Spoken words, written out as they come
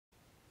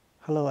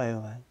Hello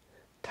everyone.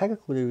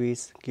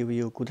 TechGoodReads give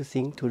you good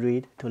thing to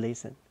read to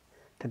listen.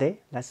 Today,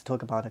 let's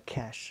talk about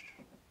cache.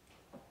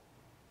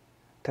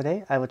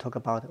 Today, I will talk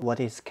about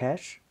what is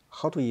cache,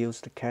 how to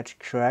use the cache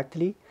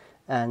correctly,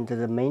 and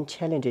the main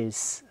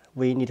challenges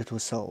we need to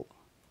solve.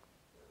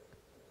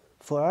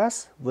 For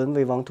us, when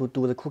we want to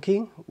do the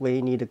cooking,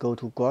 we need to go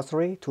to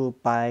grocery to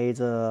buy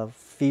the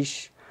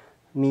fish,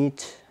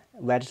 meat,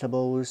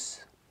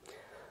 vegetables,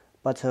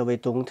 but we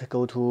don't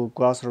go to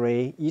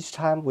grocery each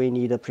time we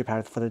need to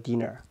prepare for the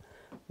dinner.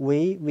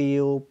 We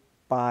will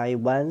buy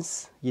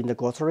once in the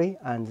grocery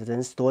and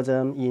then store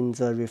them in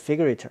the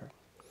refrigerator.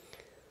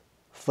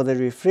 For the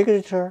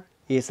refrigerator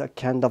is a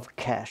kind of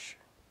cache.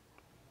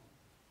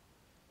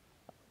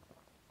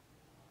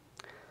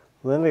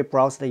 When we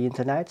browse the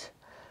internet,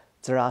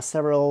 there are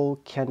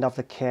several kind of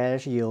the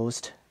cache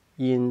used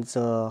in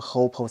the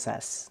whole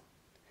process.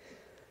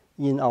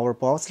 In our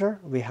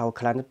browser, we have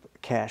client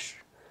cache.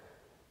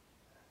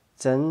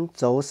 Then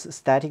those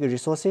static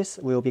resources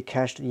will be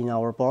cached in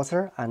our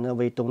browser, and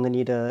we don't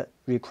need to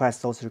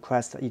request those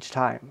requests each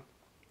time.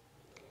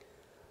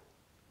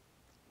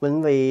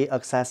 When we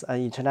access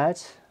an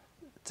internet,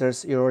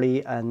 there's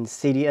usually an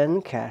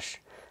CDN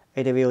cache.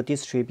 It will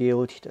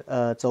distribute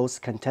those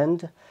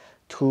content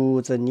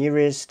to the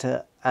nearest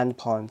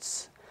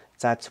endpoints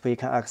that we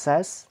can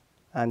access,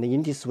 and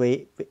in this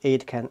way,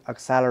 it can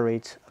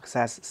accelerate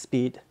access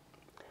speed.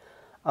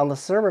 On the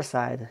server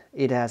side,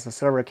 it has a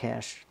server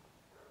cache.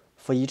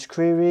 For each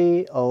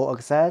query or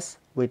access,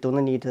 we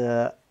don't need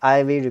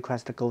every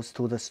request goes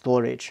to the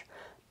storage,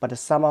 but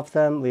some of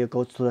them will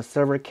go to the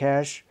server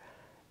cache,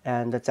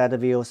 and that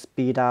will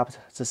speed up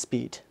the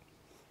speed.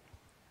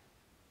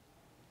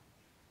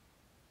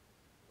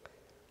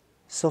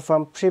 So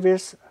from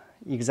previous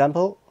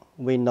example,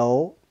 we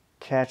know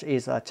cache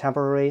is a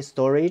temporary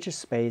storage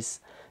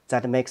space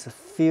that makes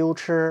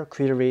future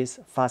queries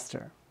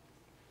faster.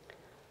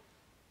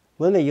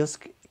 When we use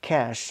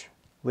cache,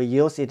 we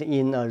use it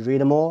in a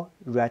read more,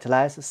 write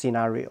less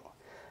scenario.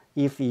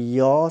 If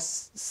your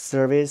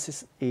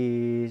service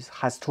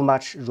has too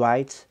much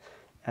write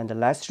and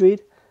less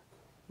read,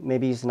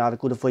 maybe it's not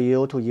good for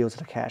you to use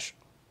the cache.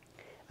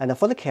 And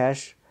for the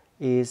cache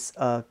is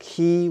a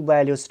key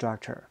value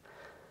structure.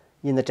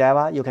 In the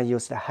Java, you can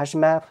use the hash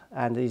map,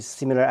 and it's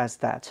similar as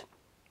that.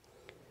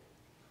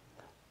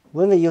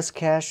 When we use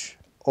cache,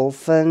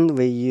 often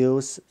we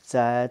use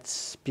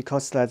that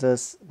because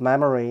the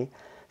memory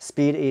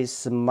speed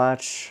is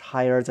much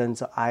higher than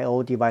the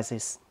I/O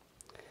devices.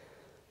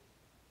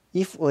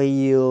 If we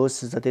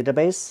use the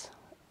database,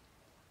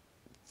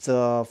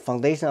 the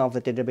foundation of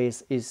the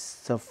database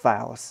is the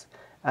files,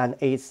 and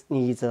it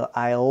needs the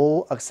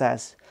I/O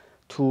access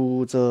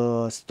to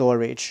the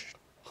storage.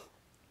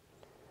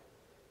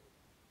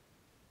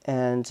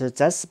 And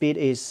that speed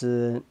is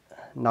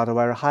not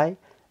very high,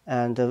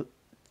 and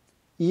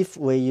if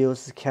we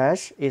use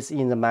cache, it's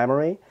in the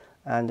memory,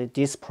 and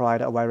this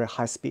provides a very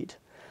high speed.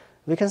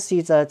 We can see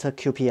that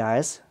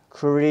QPS,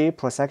 query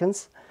per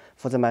second,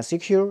 for the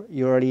MySQL,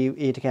 usually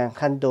it can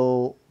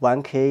handle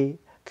 1K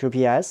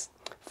QPS.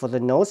 For the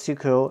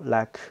NoSQL,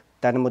 like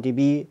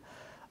DynamoDB,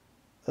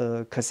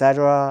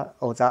 Cassandra,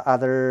 or the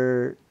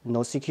other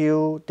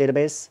NoSQL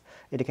database,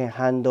 it can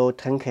handle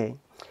 10K.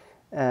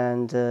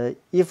 And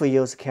if we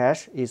use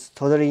cache, it's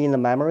totally in the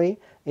memory,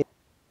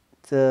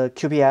 the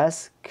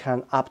QPS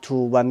can up to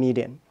 1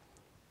 million.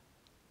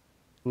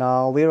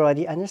 Now we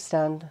already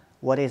understand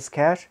what is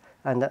cache,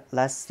 and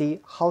let's see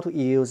how to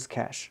use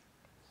cache.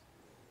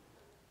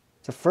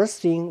 The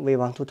first thing we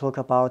want to talk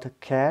about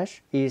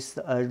cache is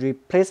a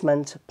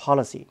replacement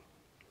policy.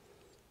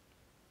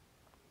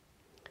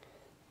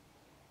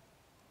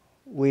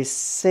 We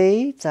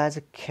say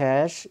that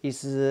cache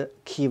is a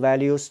key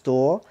value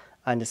store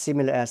and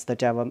similar as the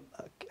Java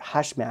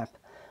hash map,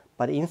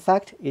 but in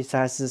fact it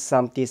has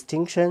some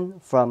distinction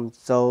from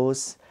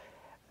those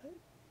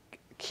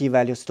key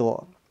value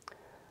store.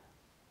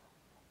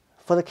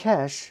 For the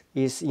cache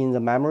is in the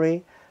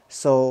memory,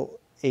 so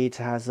it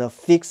has a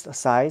fixed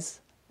size,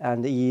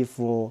 and if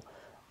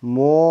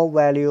more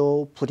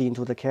value put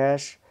into the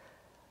cache,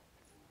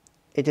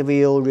 it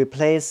will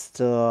replace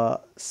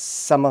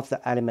some of the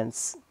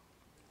elements.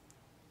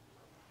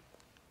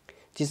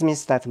 This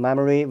means that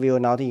memory will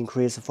not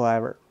increase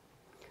forever.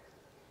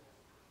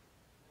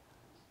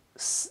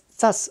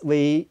 Thus,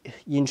 we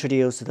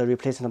introduce the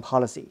replacement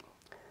policy.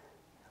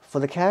 For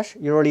the cache,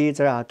 usually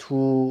there are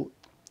two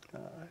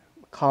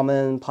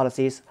common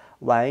policies.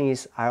 One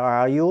is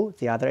LRU,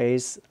 the other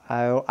is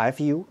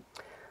LFU.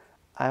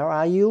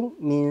 LRU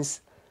means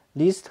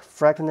least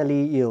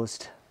frequently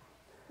used.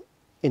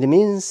 It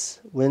means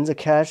when the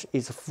cache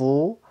is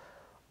full,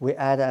 we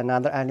add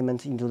another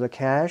element into the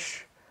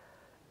cache.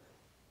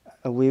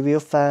 We will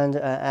find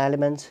an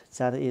element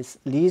that is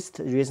least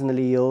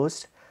recently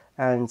used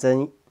and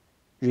then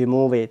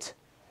remove it.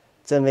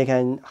 Then we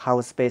can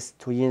have space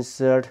to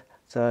insert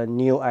the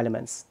new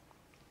elements.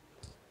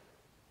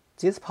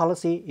 This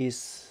policy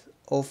is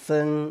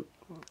often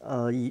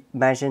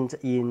mentioned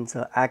in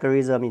the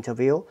algorithm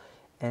interview,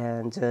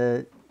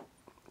 and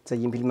The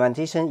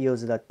implementation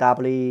uses the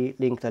doubly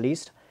linked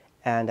list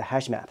and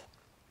hash map.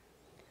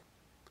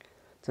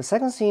 The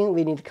second thing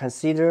we need to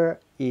consider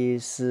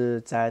is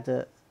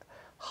that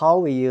how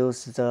we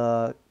use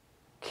the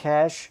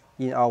cache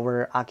in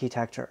our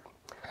architecture.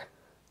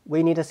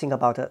 We need to think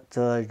about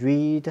the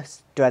read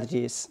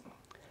strategies.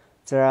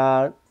 There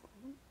are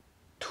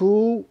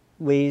two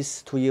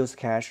ways to use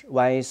cache.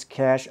 One is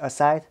cache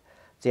aside,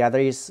 the other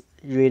is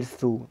read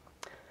through.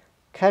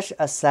 Cache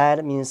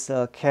aside means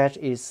cache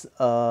is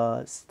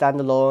a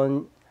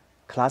standalone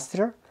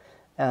cluster,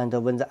 and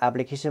when the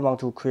application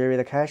wants to query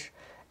the cache,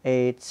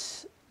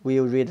 it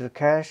will read the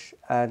cache,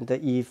 and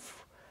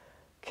if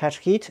cache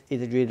hit,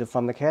 it read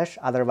from the cache,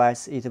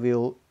 otherwise it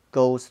will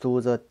go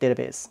to the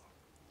database.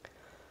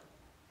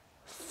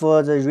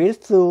 For the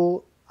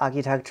read-through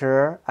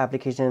architecture,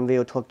 application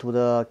will talk to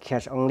the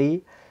cache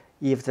only.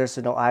 If there's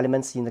no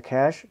elements in the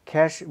cache,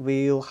 cache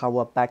will have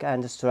a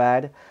backend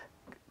thread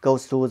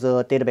goes to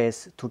the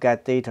database to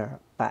get data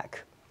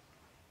back.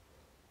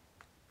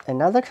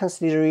 Another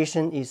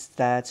consideration is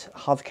that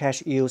how the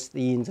cache used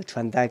in the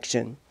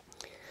transaction.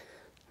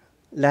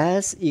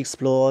 Let's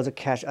explore the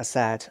cache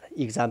aside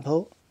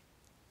example.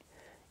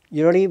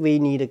 Usually we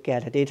need to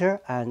get data,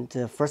 and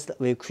first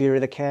we query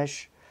the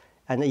cache,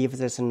 and if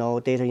there's no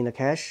data in the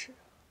cache,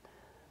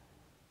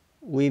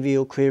 we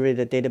will query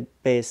the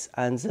database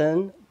and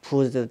then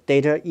put the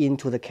data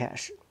into the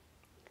cache.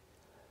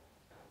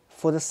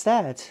 For the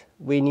set,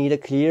 we need to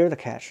clear the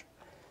cache.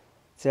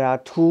 There are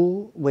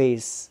two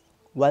ways.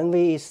 One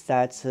way is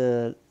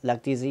that,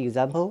 like this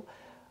example,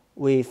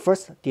 we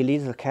first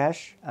delete the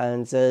cache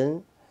and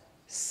then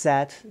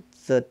set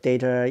the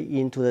data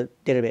into the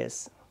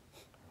database.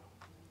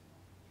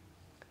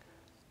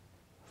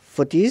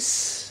 For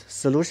this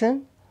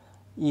solution,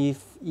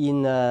 if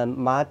in a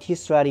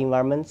multi-thread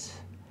environment,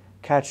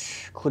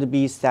 cache could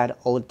be set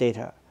all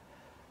data.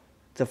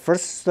 The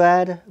first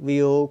thread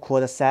will call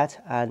the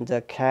set and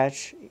the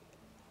cache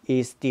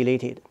is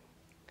deleted.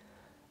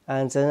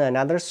 And then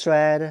another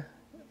thread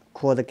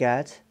called the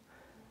get.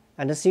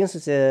 And since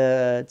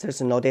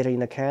there's no data in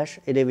the cache,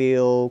 it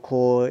will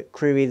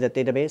query the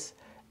database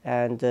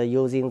and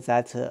using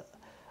that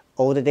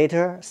all the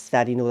data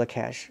set into the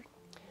cache.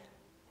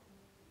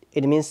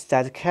 It means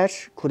that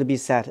cache could be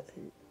set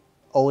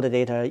all the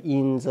data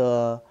in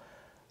the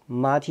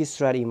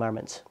multi-thread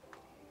environment.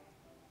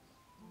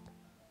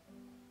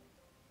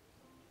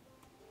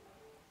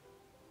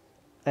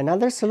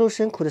 Another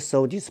solution could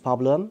solve this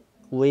problem.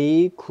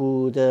 We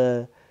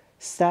could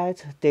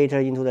set data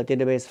into the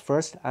database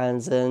first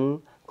and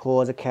then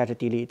call the cache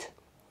delete.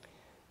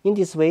 In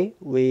this way,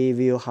 we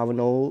will have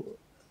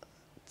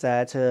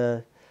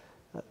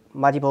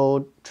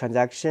multiple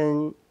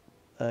transaction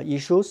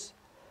issues,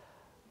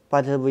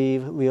 but we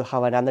will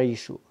have another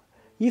issue.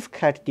 If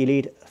cache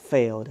delete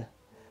failed,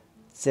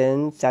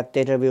 then that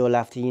data will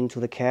left into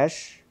the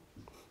cache,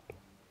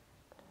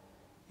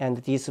 and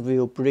this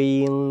will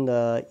bring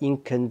the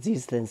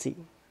inconsistency.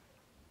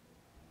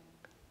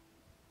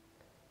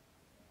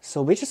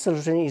 So which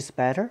solution is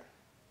better?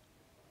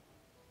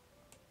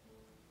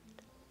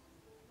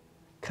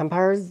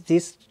 Compare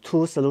these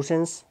two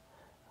solutions.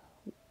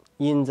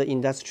 In the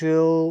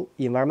industrial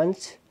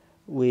environment,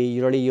 we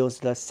usually use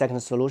the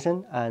second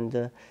solution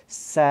and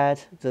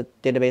set the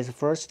database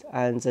first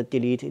and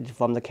delete it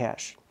from the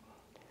cache.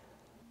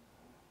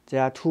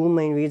 There are two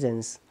main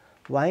reasons.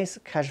 One is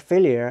cache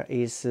failure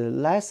is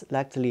less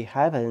likely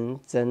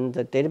happen than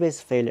the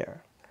database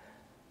failure.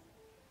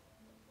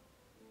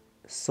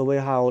 So we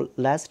have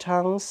less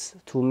chance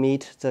to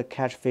meet the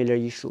cache failure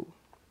issue.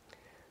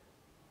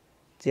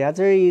 The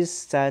other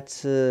is that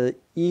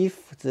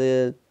if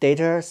the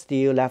data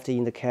still left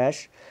in the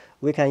cache,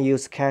 we can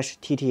use cache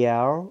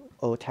TTL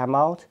or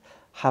timeout,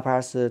 help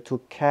us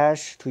to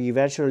cache to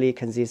eventually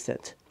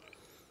consistent.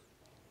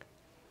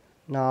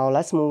 Now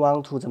let's move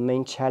on to the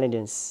main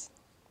challenges.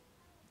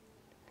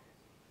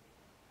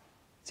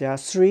 There are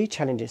three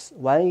challenges.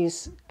 One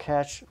is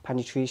cache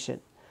penetration.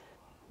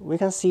 We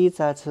can see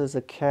that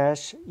the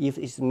cache, if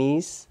it's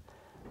missed,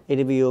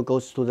 it will go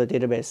to the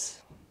database.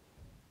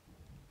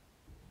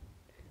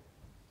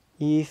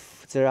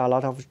 If there are a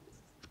lot of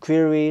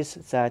queries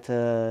that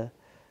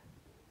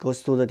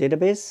goes to the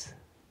database,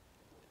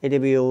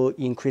 it will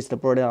increase the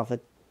burden of the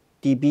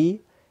DB,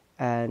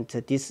 and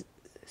this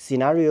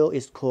scenario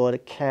is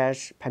called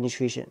cache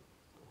penetration.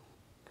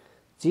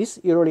 This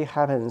usually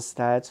happens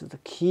that the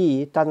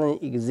key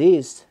doesn't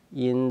exist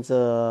in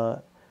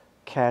the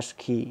cache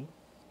key.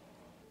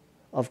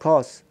 Of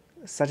course,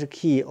 such a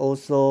key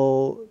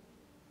also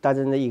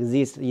doesn't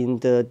exist in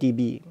the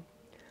DB.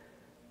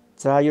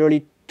 There are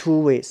usually two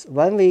ways.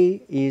 One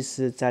way is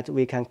that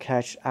we can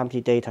cache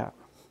empty data.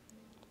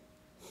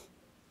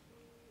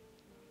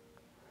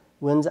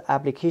 When the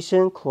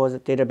application calls the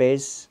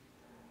database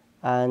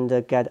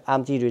and get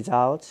empty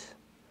result,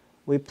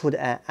 we put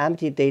an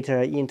empty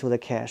data into the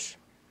cache.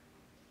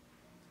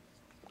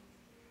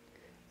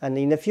 And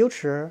in the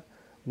future,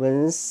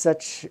 when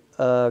such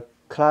a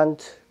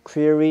client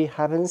query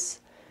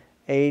happens,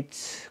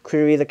 it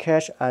queries the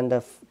cache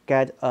and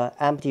get an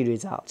empty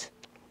result.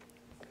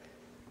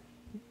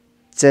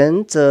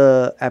 Then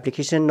the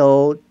application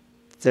knows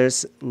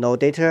there's no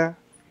data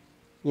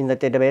in the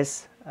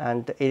database,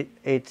 and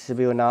it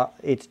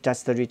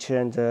just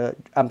return the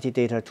empty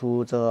data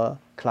to the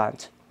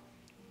client.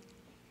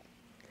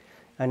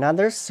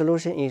 Another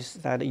solution is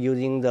that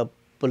using the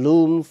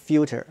Bloom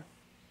filter.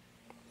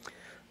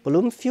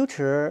 Bloom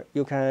filter,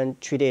 you can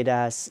treat it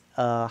as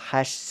a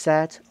hash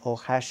set or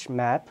hash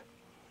map.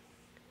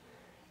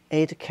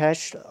 It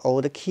caches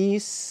all the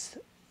keys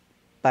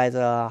by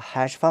the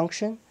hash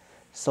function,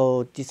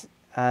 so this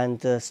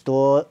and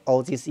store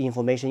all this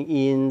information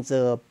in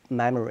the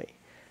memory.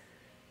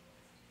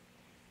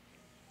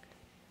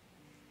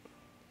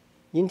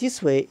 In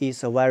this way,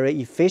 it's a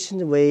very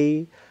efficient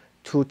way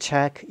to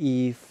check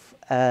if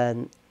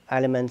an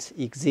element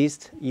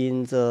exists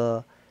in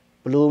the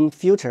Bloom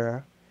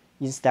filter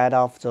instead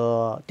of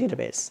the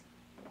database.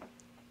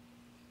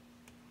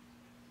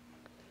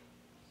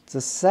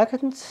 The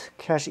second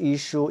cache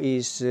issue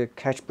is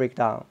cache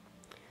breakdown.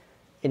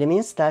 It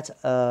means that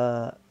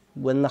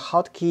when the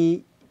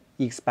hotkey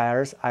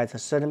expires at a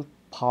certain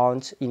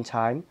point in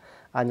time,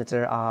 and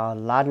there are a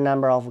large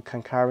number of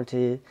concurrent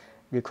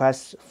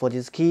requests for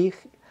this key,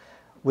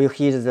 will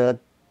hit the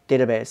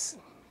database.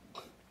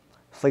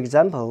 For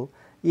example,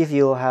 if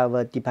you have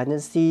a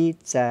dependency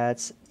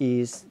that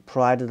is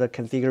provided the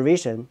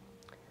configuration,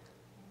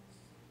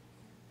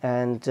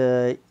 and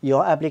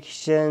your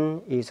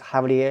application is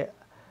heavily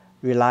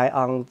rely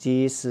on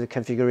this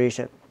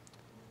configuration.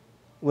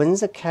 When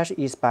the cache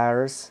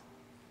expires,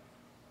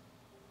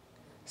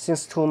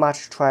 since too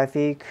much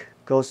traffic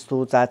goes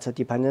to that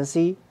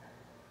dependency,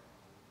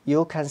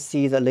 you can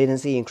see the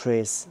latency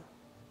increase.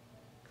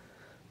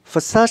 For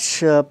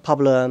such a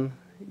problem,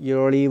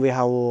 usually we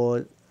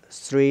have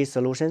three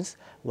solutions.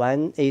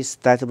 One is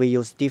that we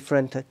use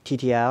different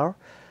TTL.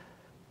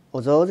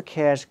 Although the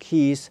cache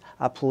keys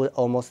are put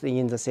almost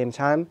in the same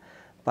time,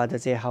 but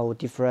they have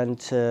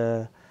different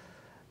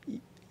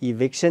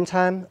eviction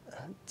time.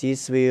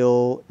 This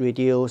will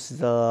reduce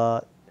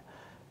the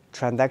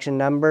transaction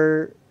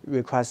number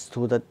requests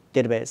to the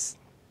database.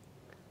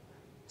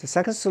 The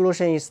second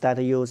solution is that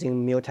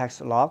using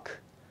mutex lock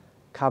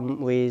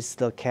come with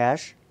the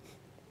cache.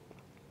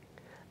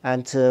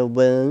 And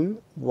when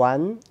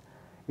one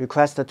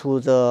request to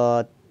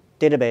the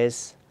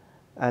database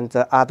and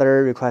the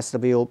other request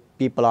will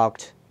be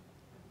blocked.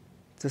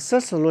 The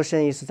third solution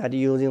is that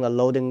using the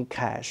loading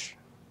cache.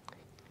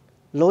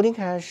 Loading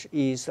cache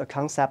is a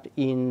concept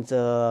in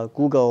the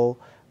Google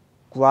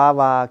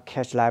Guava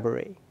cache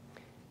library,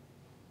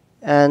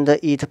 and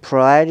it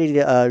provided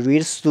a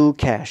read-through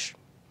cache.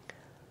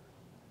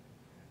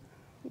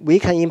 We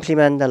can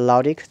implement the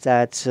logic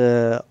that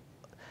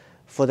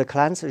for the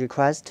client's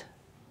request,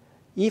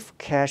 if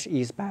cache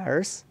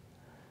expires,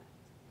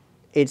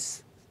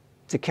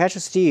 the cache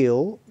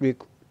still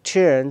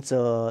returns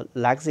the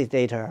legacy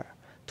data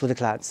to the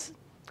clients,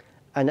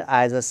 and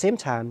at the same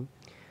time,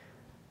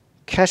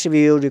 cache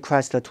will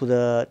request to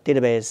the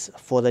database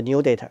for the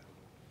new data.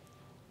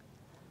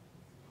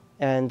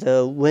 And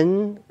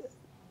when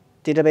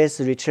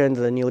database returns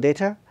the new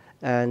data,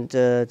 and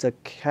the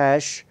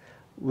cache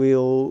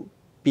will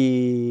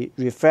be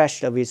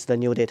refreshed with the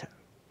new data.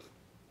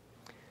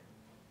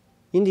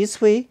 In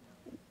this way,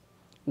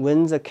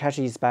 when the cache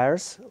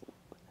expires,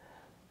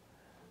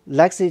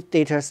 legacy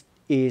data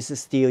is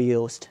still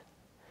used.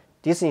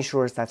 This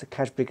ensures that the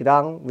cache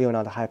breakdown will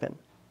not happen.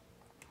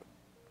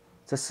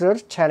 The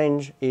third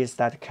challenge is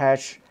that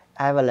cache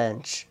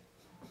avalanche.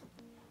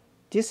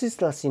 This is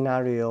the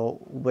scenario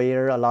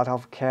where a lot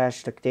of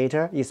cached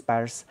data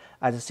expires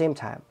at the same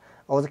time.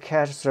 All the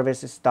cache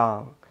service is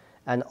down,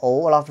 and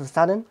all of a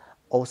sudden,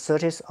 all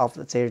 30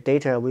 of their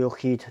data will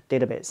hit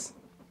database.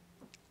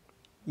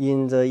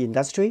 In the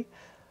industry,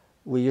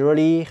 we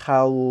usually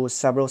have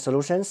several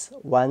solutions.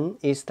 One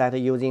is that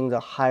using the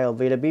high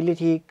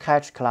availability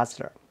cache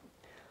cluster.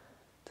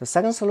 The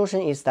second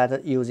solution is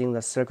that using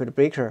the circuit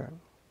breaker.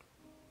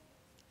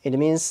 It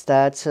means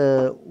that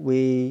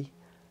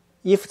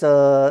if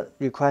the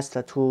request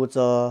to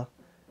the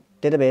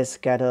database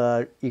get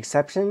an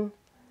exception,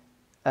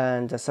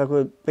 and the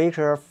circuit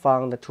breaker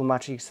found too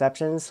much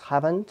exceptions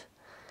happened,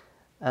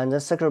 and the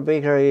circuit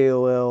breaker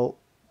will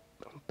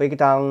break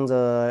down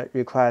the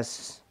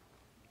requests.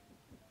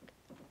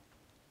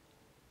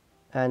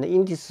 And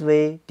in this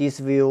way, this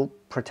will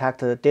protect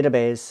the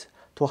database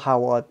to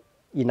have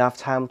enough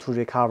time to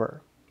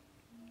recover.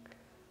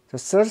 The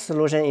third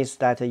solution is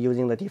that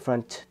using the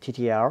different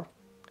TTL.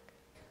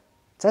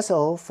 That's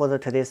all for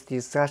today's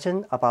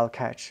discussion about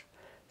cache.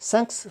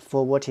 Thanks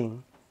for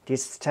watching.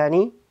 This is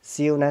Tiny.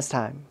 See you next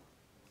time.